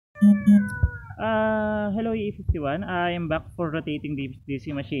Hello EE51, I am back for rotating DC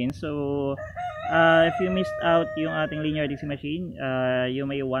machine. So, if you missed out yung ating linear DC machine, you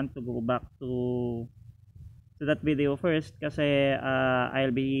may want to go back to that video first kasi I'll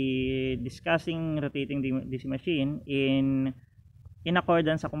be discussing rotating the DC machine in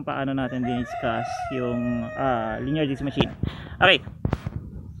accordance sa kung paano natin din-discuss yung linear DC machine. Okay,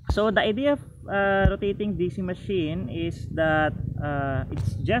 so the idea of rotating DC machine is that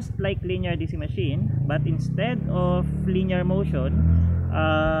it's just like linear DC machine, but instead of linear motion,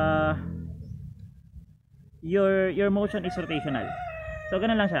 your motion is rotational. So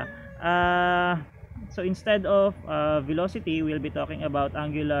ganun lang siya. So instead of velocity, we'll be talking about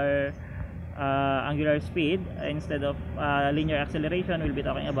angular speed. Instead of linear acceleration, we'll be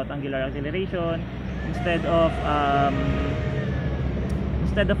talking about angular acceleration. Instead of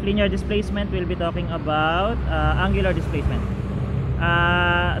linear displacement, we'll be talking about angular displacement.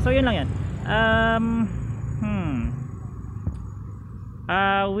 So yun lang yan.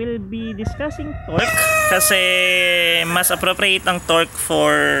 We'll be discussing torque kasi mas appropriate ang torque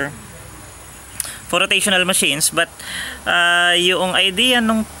for rotational machines, but yung idea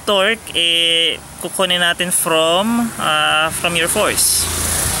ng torque kukunin natin from your force.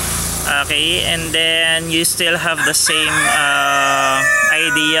 Okay, and then you still have the same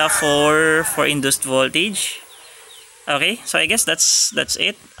idea for induced voltage. Okay, so I guess that's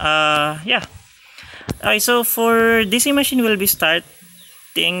it. Yeah. Okay, so for DC machine, we'll be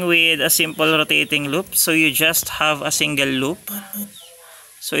starting with a simple rotating loop. So you just have a single loop.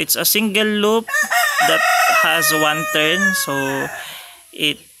 So it's a single loop that has one turn. So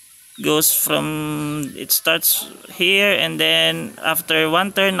it starts here, and then after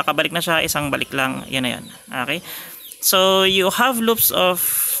one turn nakabalik na siya, isang balik lang, yan na yan. Okay, so you have loops of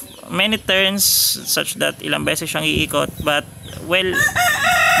many turns such that ilang beses siyang iikot, but well,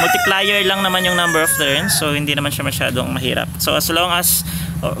 multiplier lang naman yung number of turns, so hindi naman siya masyadong mahirap. So as long as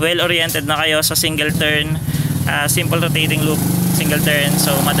well oriented na kayo sa single turn, simple rotating loop, single turn,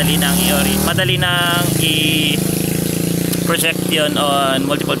 so madali nang project yun on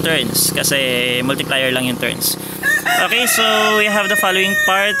multiple turns kasi multiplier lang yung turns. Okay, so we have the following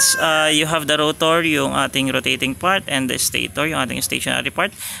parts. You have the rotor, yung ating rotating part, and the stator, yung ating stationary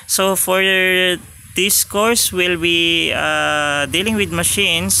part. So for this course, we'll be dealing with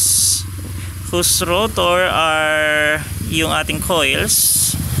machines whose rotor are yung ating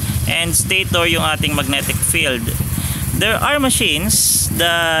coils and stator yung ating magnetic field. There are machines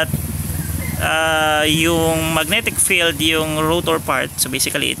that yung magnetic field yung rotor part, so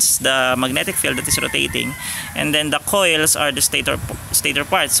basically it's the magnetic field that is rotating, and then the coils are the stator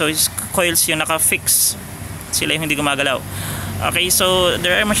part. So coils yung naka-fix, sila yung hindi gumagalaw. Okay, so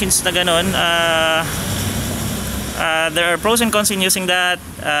there are machines na ganun. There are pros and cons in using that,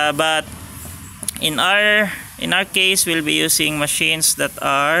 but in our case, we'll be using machines that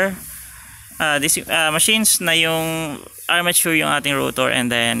are machines na yung armature yung ating rotor, and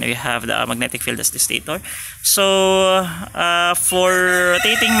then we have the magnetic field as the stator. So for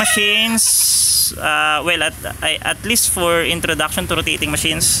rotating machines, well, at least for introduction to rotating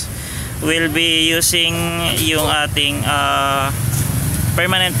machines, we'll be using yung ating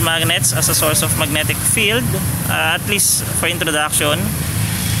permanent magnets as a source of magnetic field, at least for introduction.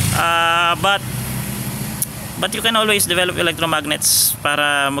 But you can always develop electromagnets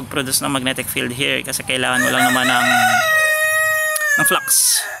para mag-produce ng magnetic field here kasi kailangan mo lang naman ng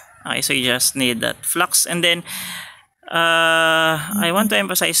flux. Okay, so you just need that flux, and then I want to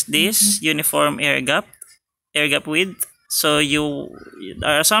emphasize this uniform air gap width. So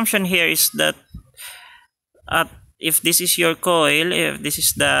our assumption here is that if this is your coil, if this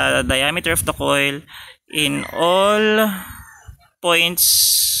is the diameter of the coil, in all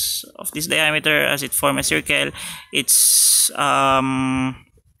points of this diameter as it forms a circle, its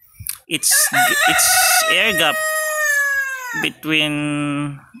air gap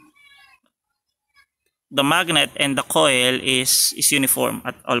between the magnet and the coil is uniform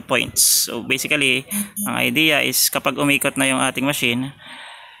at all points. So basically, ang idea is kapag umikot na yung ating machine,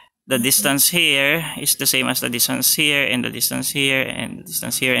 the distance here is the same as the distance here, and the distance here, and the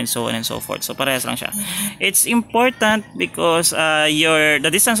distance here, and so on and so forth. So parehas lang siya. It's important because the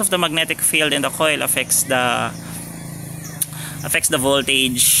distance of the magnetic field in the coil affects the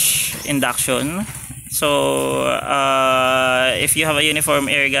voltage induction. So if you have a uniform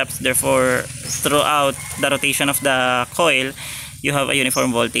air gap, therefore throughout the rotation of the coil, you have a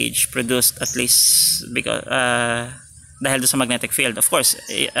uniform voltage produced, at least because dahil doon sa magnetic field, of course,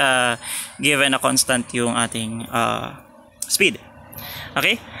 given a constant yung ating speed.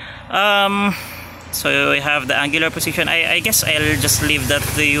 Okay, So we have the angular position. I guess I'll just leave that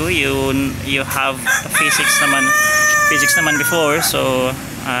to you. You have physics naman before, so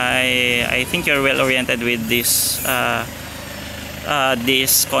I think you're well oriented with this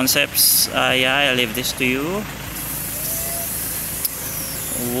these concepts. Yeah, I'll leave this to you.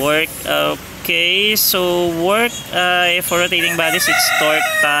 Work. Okay, so work for rotating bodies, it's torque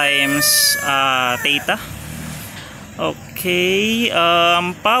times theta. Okay,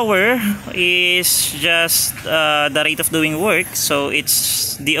 power is just the rate of doing work, so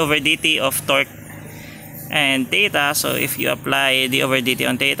it's d over dt of torque and theta. So if you apply d over dt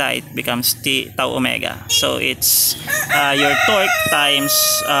on theta, it becomes tau omega. So it's your torque times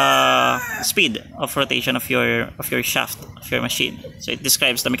speed of rotation of your shaft of your machine. So it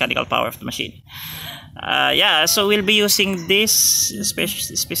describes the mechanical power of the machine. Yeah, so we'll be using this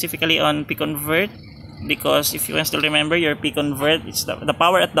specifically on P-convert, because if you can still remember, your P-convert, it's the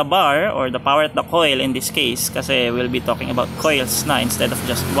power at the bar, or the power at the coil in this case, kasi we'll be talking about coils na instead of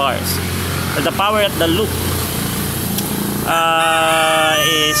just bars. But the power at the loop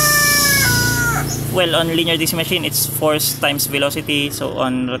is, well, on linear DC machine it's force times velocity. So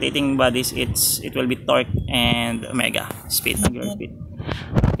on rotating bodies, it will be torque and omega, speed, angular speed.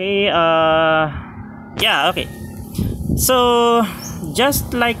 Okay, yeah, okay. So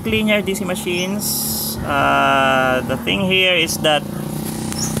just like linear DC machines, the thing here is that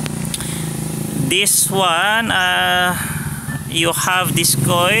this one, you have this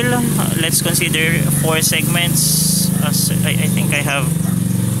coil. Let's consider 4 segments. I think I have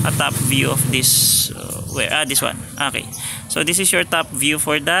a top view of this. This one. Okay, so this is your top view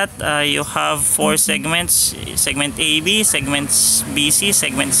for that. You have 4 segments: segment AB, segments BC,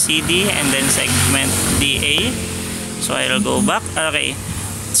 segment CD, and then segment DA. So I'll go back. Okay,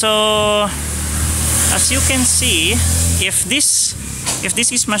 so as you can see, if this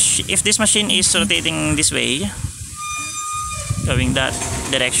machine is rotating this way, going that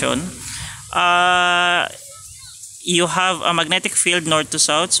direction, you have a magnetic field north to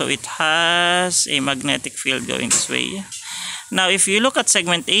south, so it has a magnetic field going this way. Now if you look at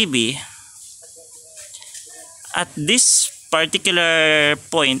segment AB, at this particular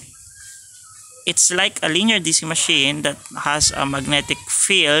point, it's like a linear DC machine that has a magnetic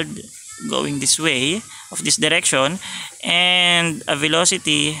field going this way, of this direction, and a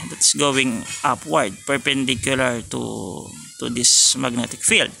velocity that's going upward, perpendicular to this magnetic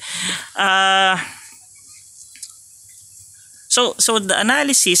field. So the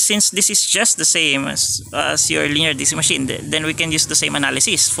analysis, since this is just the same as your linear DC machine, then we can use the same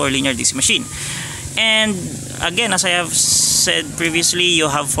analysis for linear DC machine. And again, as I have said previously, you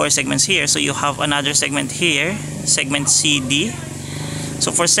have 4 segments here, so you have another segment here, segment CD.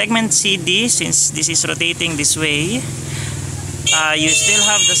 So for segment CD, since this is rotating this way, you still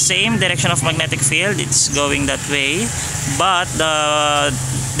have the same direction of magnetic field, it's going that way, but the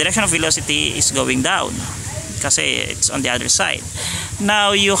direction of velocity is going down kasi it's on the other side.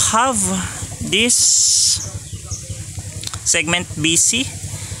 Now you have this segment BC.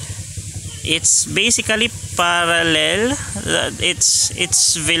 It's basically parallel.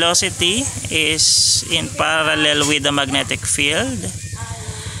 Its velocity is in parallel with the magnetic field.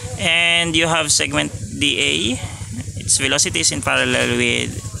 And you have segment DA, its velocity is in parallel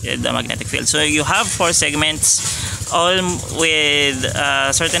with the magnetic field. So you have 4 segments, all with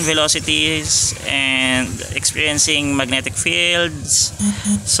certain velocities and experiencing magnetic fields.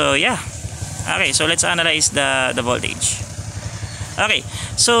 So yeah, okay, so let's analyze the voltage. Okay,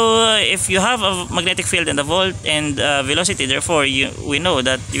 so if you have a magnetic field and the velocity, therefore we know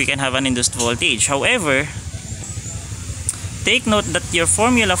that we can have an induced voltage. However, take note that your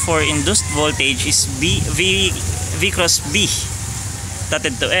formula for induced voltage is V cross B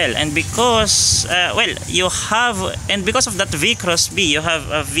dotted to L, and because because of that V cross B, you have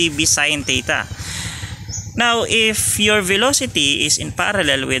a VB sine theta. Now if your velocity is in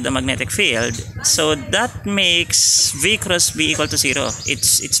parallel with the magnetic field, so that makes V cross B equal to 0.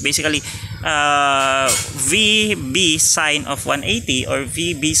 It's basically VB sine of 180 or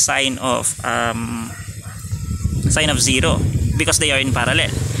VB sine of 0, because they are in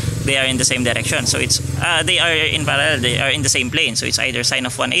parallel, they are in the same direction. So it's they are in parallel, they are in the same plane, so it's either sine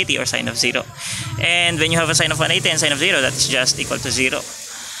of 180 or sine of 0. And when you have a sine of 180 and sine of 0, that's just equal to 0.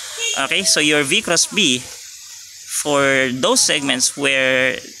 Okay, so your V cross B for those segments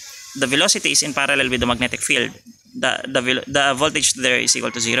where the velocity is in parallel with the magnetic field, the voltage there is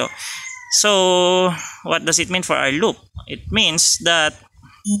equal to 0. So what does it mean for our loop? It means that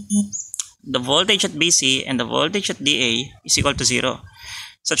the voltage at BC and the voltage at DA is equal to 0,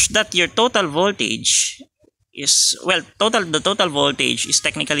 such that your total voltage is, well, the total voltage is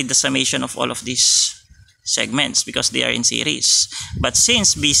technically the summation of all of these segments because they are in series. But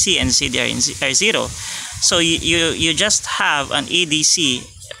since BC and CD are 0, so you just have an EDC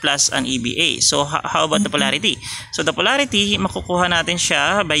plus an EBA. So how about the polarity? So the polarity, makukuha natin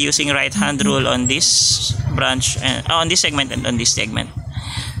siya by using right hand rule on this branch and on this segment and on this segment.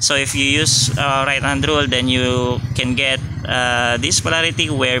 So if you use right hand rule, then you can get this polarity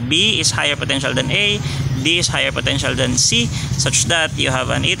where B is higher potential than A, D is higher potential than C, such that you have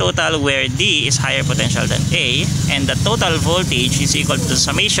an E total where D is higher potential than A, and the total voltage is equal to the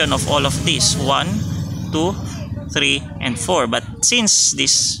summation of all of these 1, 2, 3, and 4. But since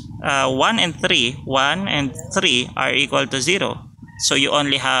this 1 and 3 are equal to 0, so you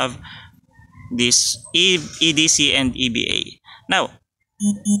only have this EDC and EBA. Now,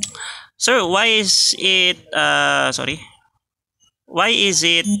 sir, why is it why is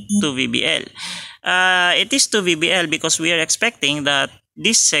it 2 VBL? It is 2 VBL because we are expecting that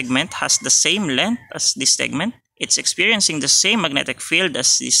this segment has the same length as this segment. It's experiencing the same magnetic field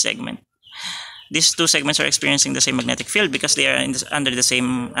as this segment. These two segments are experiencing the same magnetic field because they are under the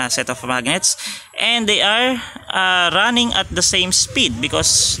same set of magnets, and they are running at the same speed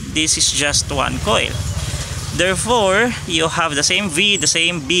because this is just one coil. Therefore, you have the same V, the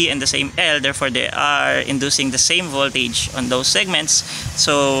same B, and the same L. Therefore, they are inducing the same voltage on those segments.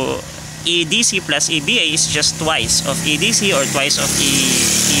 So EDC plus EBA is just twice of EDC or twice of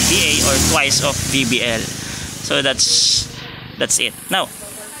EBA or twice of VBL. So that's it. Now,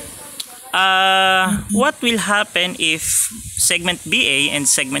 what will happen if segment BA and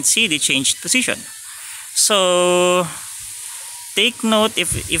segment CD changed position? So take note,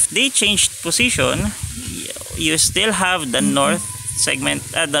 if they changed position, you still have the north segment,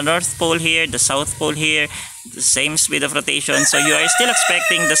 the north pole here, the south pole here, the same speed of rotation, so you are still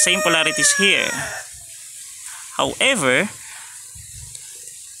expecting the same polarities here. However,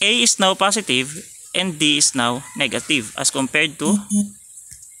 A is now positive and D is now negative as compared to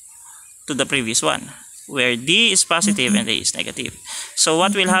the previous one, where D is positive and A is negative. So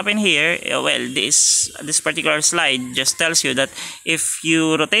what will happen here? Well, this particular slide just tells you that if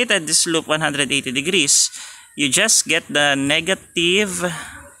you rotated this loop 180 degrees, you just get the negative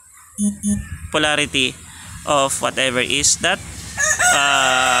polarity of whatever is that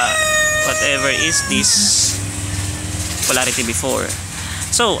whatever is this polarity before.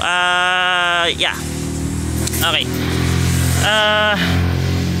 So yeah, okay.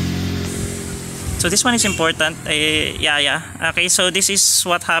 So this one is important. Okay, so this is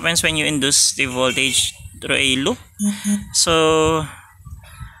what happens when you induce the voltage through a loop. So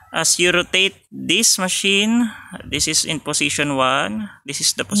as you rotate this machine, this is in position 1, this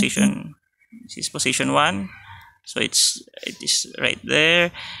is the position, this is position 1, so it is right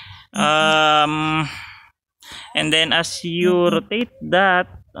there. And then as you rotate that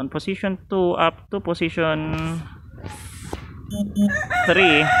on position 2 up to position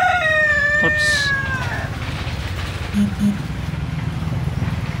 3, oops,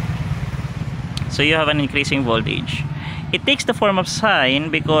 so you have an increasing voltage. It takes the form of sine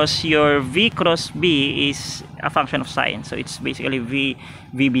because your V cross B is a function of sine, so it's basically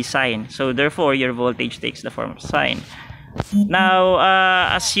VB sine. So therefore your voltage takes the form of sine. Now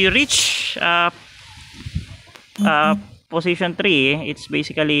as you reach position 3, it's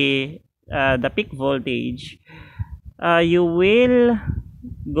basically the peak voltage. You will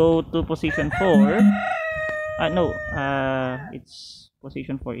go to position 4. It's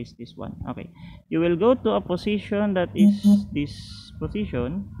position 4 is this one. Okay, you will go to a position that is this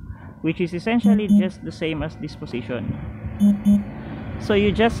position, which is essentially just the same as this position. So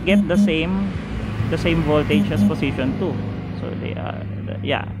you just get the same voltage as position 2. So they are,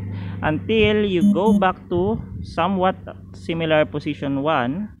 yeah, until you go back to somewhat similar position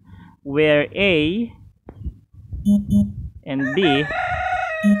 1, where A and B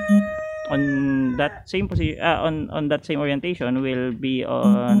on that same position, on that same orientation, will be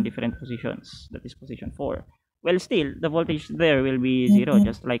on different positions. That is position 4. Well, still the voltage there will be 0,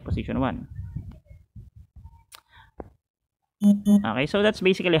 just like position 1. Okay, so that's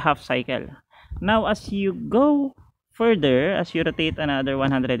basically half cycle. Now as you go further, as you rotate another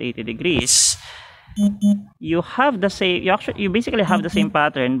 180 degrees, you have the same, you basically have the same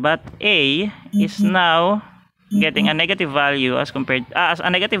pattern, but A is now getting a negative value as compared as a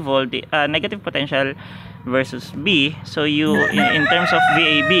negative voltage, negative potential versus B. So you in terms of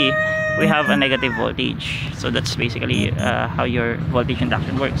VAB, we have a negative voltage. So that's basically how your voltage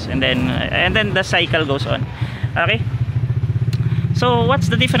induction works, and then the cycle goes on. Okay, so what's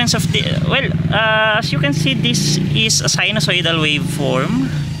the difference of the, well, as you can see, this is a sinusoidal waveform.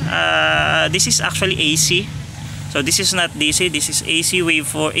 This is actually AC. So this is not DC, this is AC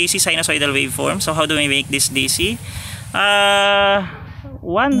waveform, AC sinusoidal waveform. So how do we make this DC? That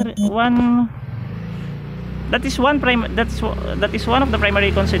is one of the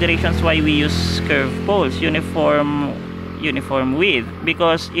primary considerations why we use curved poles, uniform width.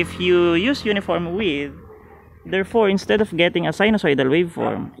 Because if you use uniform width, therefore instead of getting a sinusoidal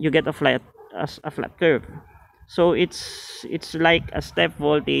waveform, you get a flat curve. So it's like a step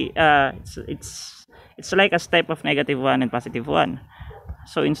voltage. It's like a step of -1 and +1.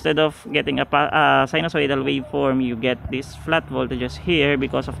 So instead of getting a sinusoidal waveform, you get this flat voltages here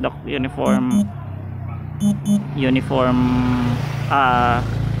because of the uniform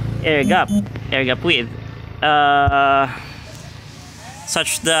air gap width,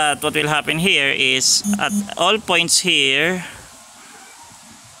 such that what will happen here is at all points here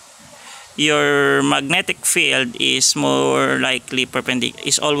your magnetic field is more likely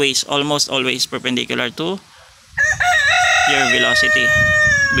almost always perpendicular to your velocity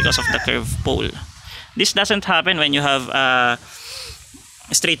because of the curved pole. This doesn't happen when you have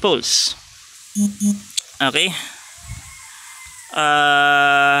straight poles. Okay.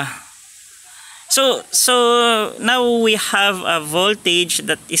 So now we have a voltage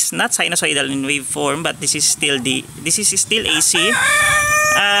that is not sinusoidal in waveform, but this is still AC.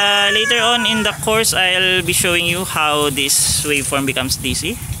 Later on in the course, I'll be showing you how this waveform becomes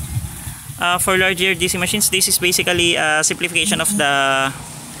DC. For larger DC machines, this is basically a simplification of the.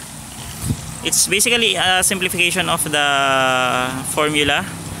 It's basically a simplification of the formula.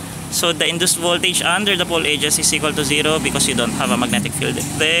 So the induced voltage under the pole edges is equal to 0 because you don't have a magnetic field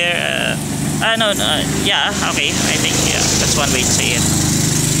there. Yeah, okay, I think yeah, that's one way to say it.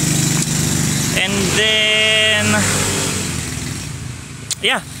 And then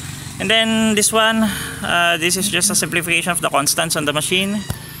yeah, and then this one, this is just a simplification of the constants on the machine.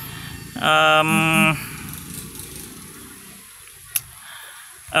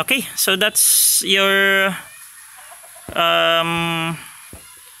 Okay, so that's your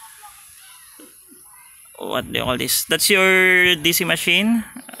what do you call this? That's your DC machine.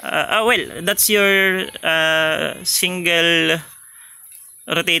 Well, that's your single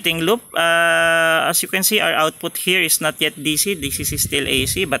rotating loop. As you can see, our output here is not yet DC. This is still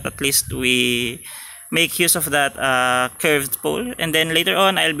AC, but at least we make use of that curved pole. And then later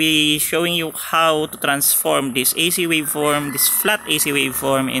on, I'll be showing you how to transform this AC waveform, this flat AC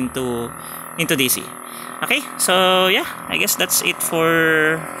waveform into DC. Okay, so yeah, I guess that's it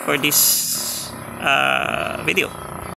for this video.